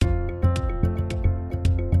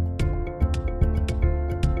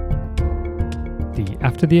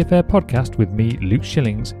After the Affair podcast with me, Luke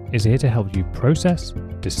Shillings, is here to help you process,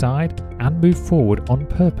 decide, and move forward on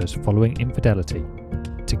purpose following infidelity.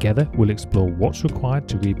 Together, we'll explore what's required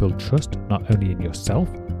to rebuild trust not only in yourself,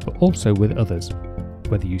 but also with others.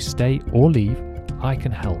 Whether you stay or leave, I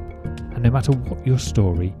can help. And no matter what your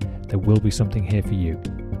story, there will be something here for you.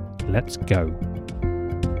 Let's go.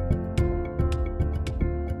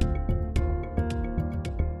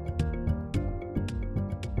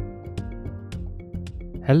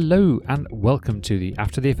 Hello and welcome to the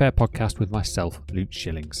After the Affair podcast with myself, Luke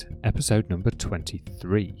Shillings, episode number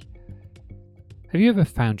 23. Have you ever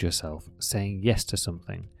found yourself saying yes to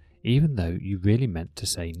something even though you really meant to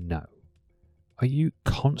say no? Are you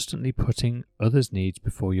constantly putting others' needs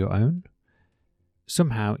before your own?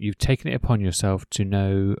 Somehow you've taken it upon yourself to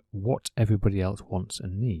know what everybody else wants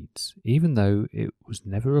and needs, even though it was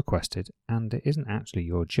never requested and it isn't actually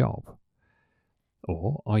your job.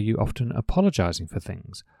 Or are you often apologising for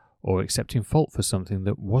things or accepting fault for something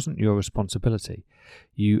that wasn't your responsibility?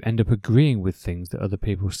 You end up agreeing with things that other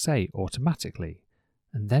people say automatically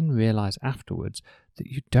and then realise afterwards that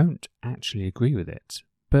you don't actually agree with it,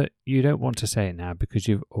 but you don't want to say it now because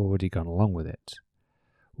you've already gone along with it.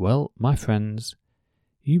 Well, my friends,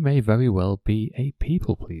 you may very well be a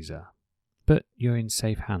people pleaser, but you're in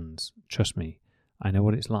safe hands. Trust me, I know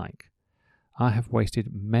what it's like. I have wasted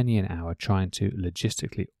many an hour trying to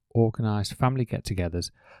logistically organise family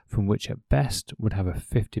get-togethers from which at best would have a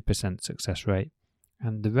 50% success rate,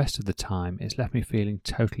 and the rest of the time it's left me feeling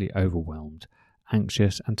totally overwhelmed,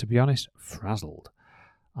 anxious and, to be honest, frazzled.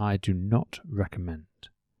 I do not recommend.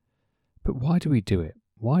 But why do we do it?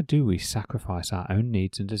 Why do we sacrifice our own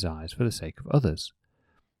needs and desires for the sake of others?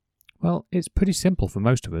 Well, it's pretty simple for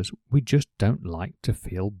most of us. We just don't like to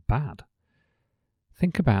feel bad.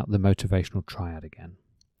 Think about the motivational triad again.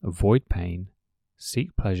 Avoid pain,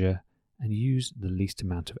 seek pleasure, and use the least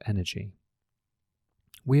amount of energy.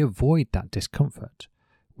 We avoid that discomfort.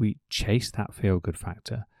 We chase that feel-good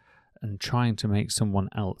factor and trying to make someone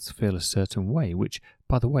else feel a certain way, which,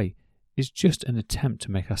 by the way, is just an attempt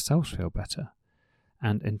to make ourselves feel better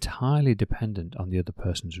and entirely dependent on the other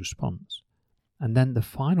person's response. And then the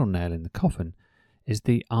final nail in the coffin is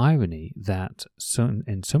the irony that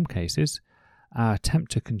in some cases, our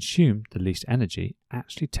attempt to consume the least energy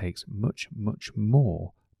actually takes much, much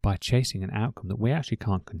more by chasing an outcome that we actually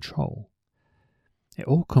can't control. It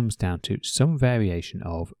all comes down to some variation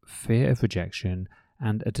of fear of rejection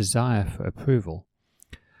and a desire for approval.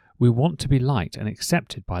 We want to be liked and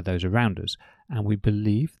accepted by those around us, and we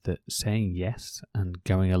believe that saying yes and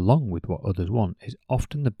going along with what others want is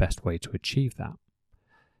often the best way to achieve that.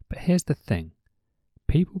 But here's the thing.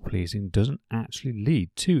 People-pleasing doesn't actually lead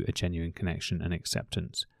to a genuine connection and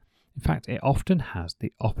acceptance. In fact, it often has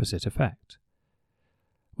the opposite effect.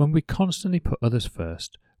 When we constantly put others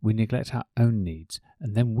first, we neglect our own needs,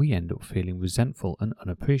 and then we end up feeling resentful and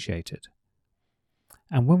unappreciated.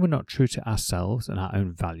 And when we're not true to ourselves and our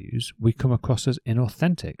own values, we come across as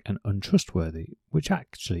inauthentic and untrustworthy, which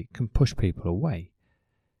actually can push people away.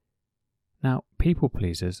 Now,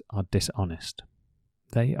 people-pleasers are dishonest.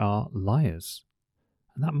 They are liars.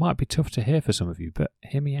 And that might be tough to hear for some of you, but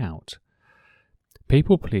hear me out.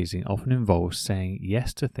 People-pleasing often involves saying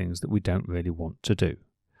yes to things that we don't really want to do,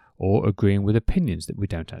 or agreeing with opinions that we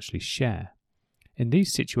don't actually share. In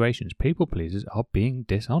these situations, people-pleasers are being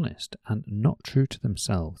dishonest and not true to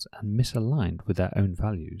themselves and misaligned with their own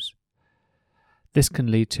values. This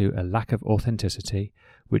can lead to a lack of authenticity,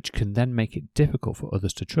 which can then make it difficult for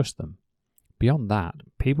others to trust them. Beyond that,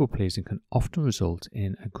 people-pleasing can often result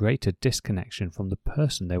in a greater disconnection from the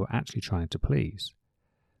person they were actually trying to please.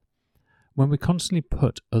 When we constantly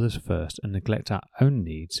put others first and neglect our own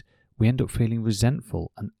needs, we end up feeling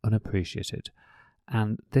resentful and unappreciated,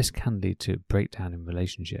 and this can lead to breakdown in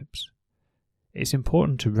relationships. It's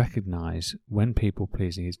important to recognise when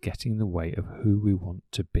people-pleasing is getting in the way of who we want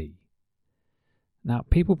to be. Now,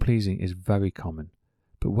 people-pleasing is very common,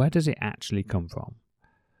 but where does it actually come from?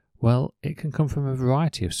 Well, it can come from a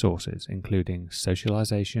variety of sources, including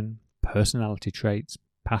socialization, personality traits,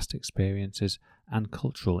 past experiences, and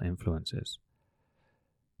cultural influences.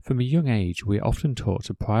 From a young age, we are often taught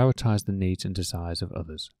to prioritize the needs and desires of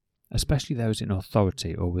others, especially those in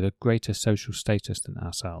authority or with a greater social status than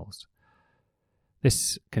ourselves.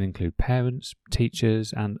 This can include parents,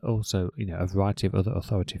 teachers, and also, a variety of other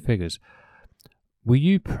authority figures. Were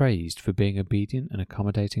you praised for being obedient and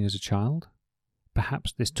accommodating as a child?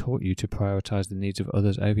 Perhaps this taught you to prioritize the needs of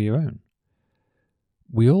others over your own.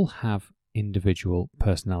 We all have individual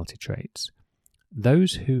personality traits.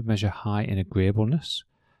 Those who measure high in agreeableness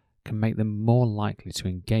can make them more likely to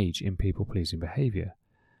engage in people-pleasing behaviour.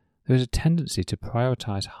 there is a tendency to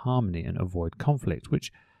prioritise harmony and avoid conflict, which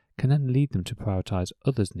can then lead them to prioritise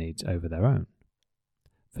others' needs over their own.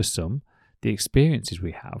 For some, the experiences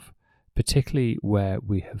we have, particularly where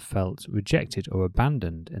we have felt rejected or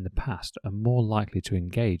abandoned in the past, are more likely to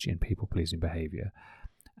engage in people-pleasing behaviour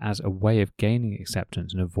as a way of gaining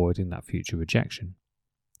acceptance and avoiding that future rejection.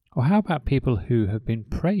 Or how about people who have been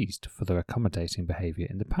praised for their accommodating behaviour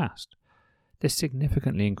in the past? This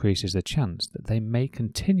significantly increases the chance that they may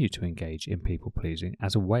continue to engage in people-pleasing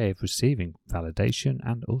as a way of receiving validation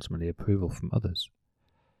and ultimately approval from others.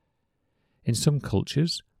 In some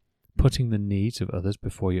cultures, putting the needs of others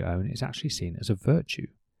before your own is actually seen as a virtue.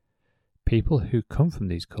 People who come from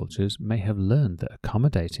these cultures may have learned that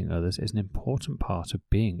accommodating others is an important part of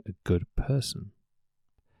being a good person.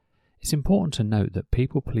 It's important to note that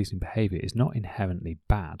people-pleasing behaviour is not inherently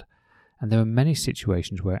bad, and there are many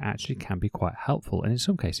situations where it actually can be quite helpful and in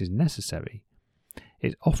some cases necessary.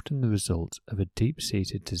 It's often the result of a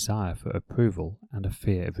deep-seated desire for approval and a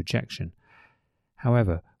fear of rejection.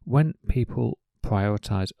 However, when people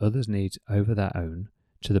prioritise others' needs over their own,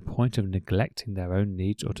 to the point of neglecting their own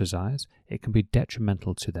needs or desires, it can be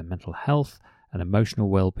detrimental to their mental health and emotional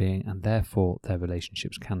well-being, and therefore their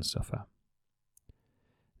relationships can suffer.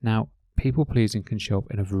 Now, people-pleasing can show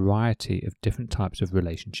up in a variety of different types of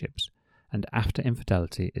relationships, and after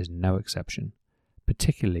infidelity is no exception,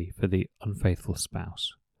 particularly for the unfaithful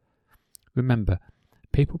spouse. Remember,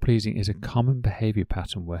 people-pleasing is a common behaviour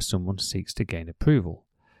pattern where someone seeks to gain approval.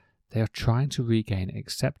 They are trying to regain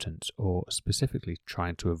acceptance, or specifically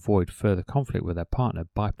trying to avoid further conflict with their partner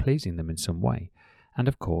by pleasing them in some way. And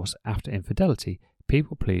of course, after infidelity,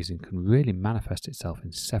 people-pleasing can really manifest itself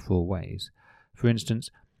in several ways. For instance,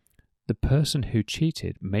 the person who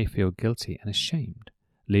cheated may feel guilty and ashamed,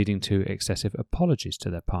 leading to excessive apologies to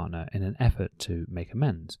their partner in an effort to make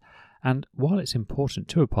amends. And while it's important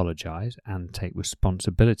to apologise and take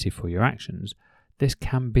responsibility for your actions, this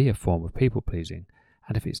can be a form of people-pleasing.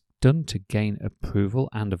 And if it's done to gain approval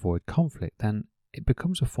and avoid conflict, then it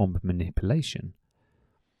becomes a form of manipulation.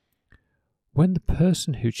 When the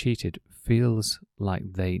person who cheated feels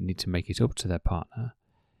like they need to make it up to their partner,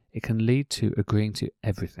 it can lead to agreeing to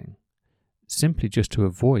everything, simply just to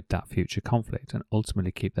avoid that future conflict and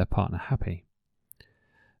ultimately keep their partner happy.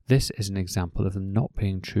 This is an example of them not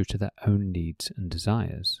being true to their own needs and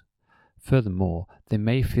desires. Furthermore, they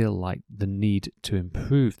may feel like the need to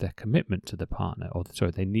improve their commitment to the partner,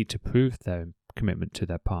 they need to prove their commitment to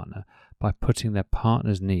their partner by putting their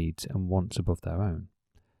partner's needs and wants above their own.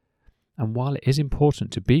 And while it is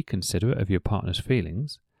important to be considerate of your partner's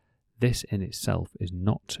feelings, this in itself is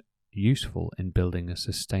not useful in building a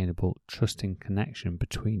sustainable, trusting connection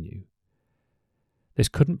between you. This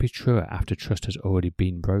couldn't be truer after trust has already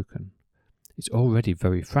been broken. It's already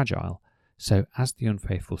very fragile. So as the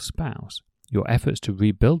unfaithful spouse, your efforts to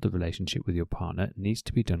rebuild the relationship with your partner needs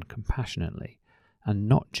to be done compassionately and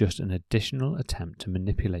not just an additional attempt to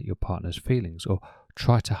manipulate your partner's feelings or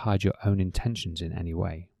try to hide your own intentions in any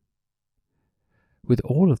way. With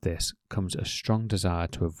all of this comes a strong desire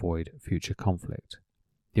to avoid future conflict.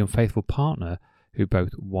 The unfaithful partner who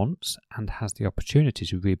both wants and has the opportunity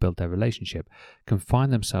to rebuild their relationship can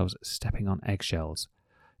find themselves stepping on eggshells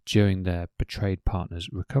during their betrayed partner's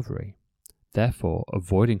recovery. Therefore,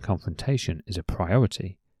 avoiding confrontation is a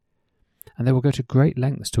priority. And they will go to great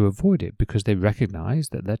lengths to avoid it because they recognise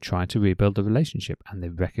that they're trying to rebuild the relationship, and they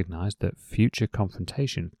recognise that future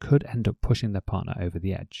confrontation could end up pushing their partner over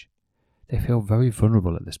the edge. They feel very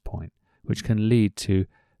vulnerable at this point, which can lead to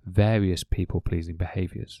various people-pleasing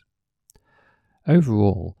behaviours.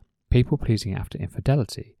 Overall, people-pleasing after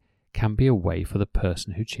infidelity can be a way for the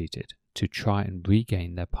person who cheated to try and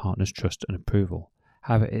regain their partner's trust and approval.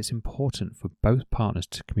 However, it's important for both partners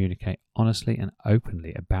to communicate honestly and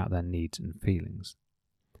openly about their needs and feelings.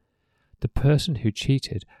 The person who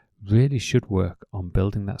cheated really should work on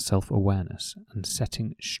building that self-awareness and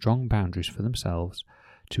setting strong boundaries for themselves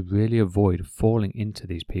to really avoid falling into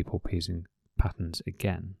these people-pleasing patterns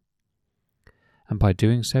again. And by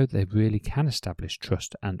doing so, they really can establish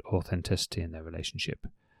trust and authenticity in their relationship,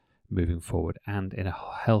 moving forward and in a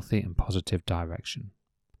healthy and positive direction.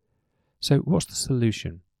 So what's the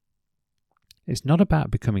solution? It's not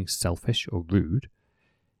about becoming selfish or rude.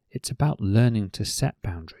 It's about learning to set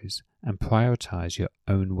boundaries and prioritise your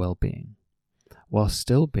own well-being, while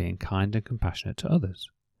still being kind and compassionate to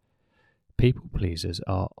others. People pleasers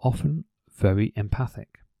are often very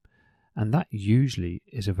empathic, and that usually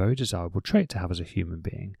is a very desirable trait to have as a human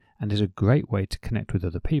being and is a great way to connect with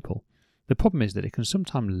other people. The problem is that it can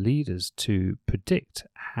sometimes lead us to predict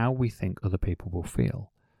how we think other people will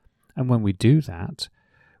feel. And when we do that,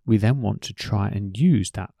 we then want to try and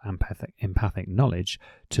use that empathic knowledge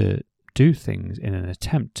to do things in an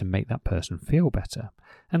attempt to make that person feel better.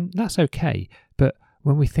 And that's okay, but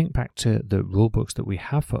when we think back to the rule books that we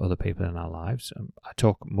have for other people in our lives, I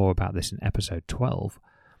talk more about this in episode 12,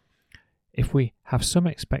 if we have some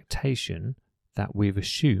expectation that we've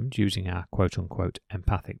assumed using our quote-unquote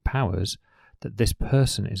empathic powers that this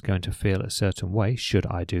person is going to feel a certain way should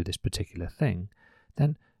I do this particular thing,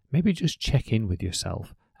 then maybe just check in with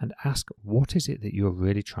yourself and ask what is it that you're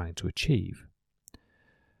really trying to achieve.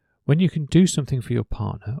 When you can do something for your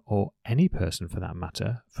partner, or any person for that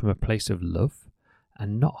matter, from a place of love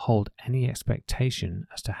and not hold any expectation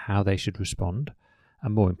as to how they should respond,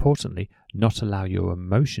 and more importantly, not allow your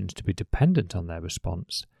emotions to be dependent on their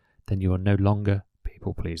response, then you are no longer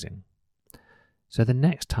people-pleasing. So the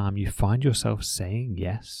next time you find yourself saying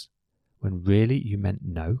yes when really you meant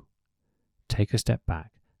no, take a step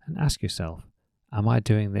back and ask yourself, am I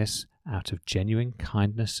doing this out of genuine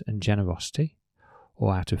kindness and generosity,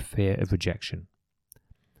 or out of fear of rejection?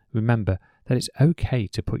 Remember that it's okay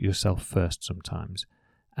to put yourself first sometimes,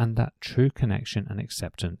 and that true connection and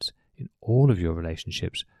acceptance in all of your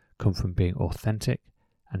relationships come from being authentic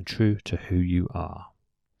and true to who you are.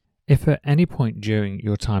 If at any point during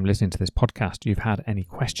your time listening to this podcast you've had any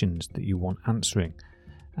questions that you want answering,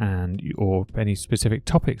 or any specific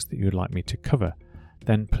topics that you'd like me to cover,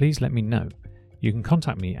 then please let me know. You can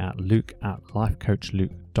contact me at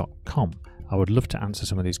luke@lifecoachluke.com. I would love to answer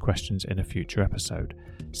some of these questions in a future episode.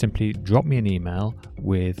 Simply drop me an email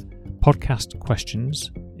with podcast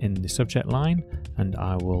questions in the subject line, and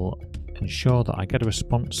I will ensure that I get a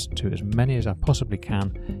response to as many as I possibly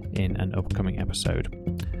can in an upcoming episode.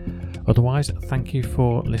 Otherwise, thank you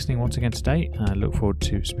for listening once again today, and I look forward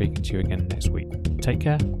to speaking to you again next week. Take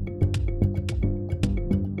care.